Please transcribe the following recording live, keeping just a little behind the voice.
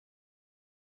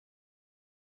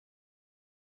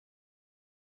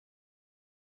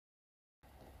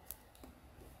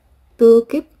to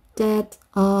keep chat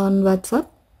on WhatsApp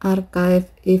archive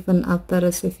even after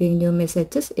receiving new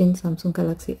messages in Samsung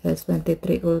Galaxy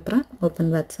S23 Ultra.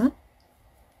 Open WhatsApp.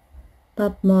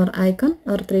 Tap more icon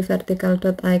or three vertical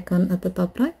dot icon at the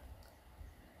top right.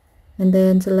 And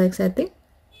then select setting.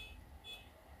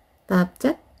 Tap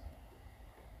chat.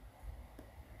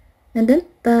 And then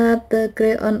tap the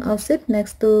gray on off sheet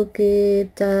next to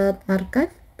keep chat archive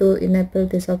to enable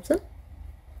this option.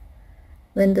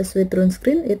 When the switch runs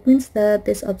green, it means that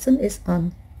this option is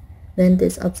on. When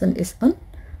this option is on,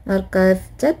 archive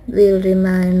chat will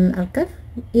remain archived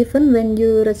even when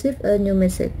you receive a new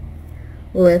message.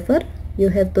 However, you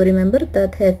have to remember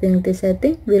that having this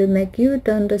setting will make you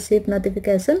don't receive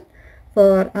notification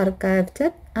for archive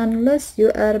chat unless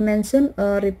you are mentioned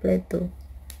or replied to.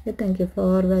 Okay, thank you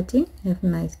for watching. Have a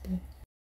nice day.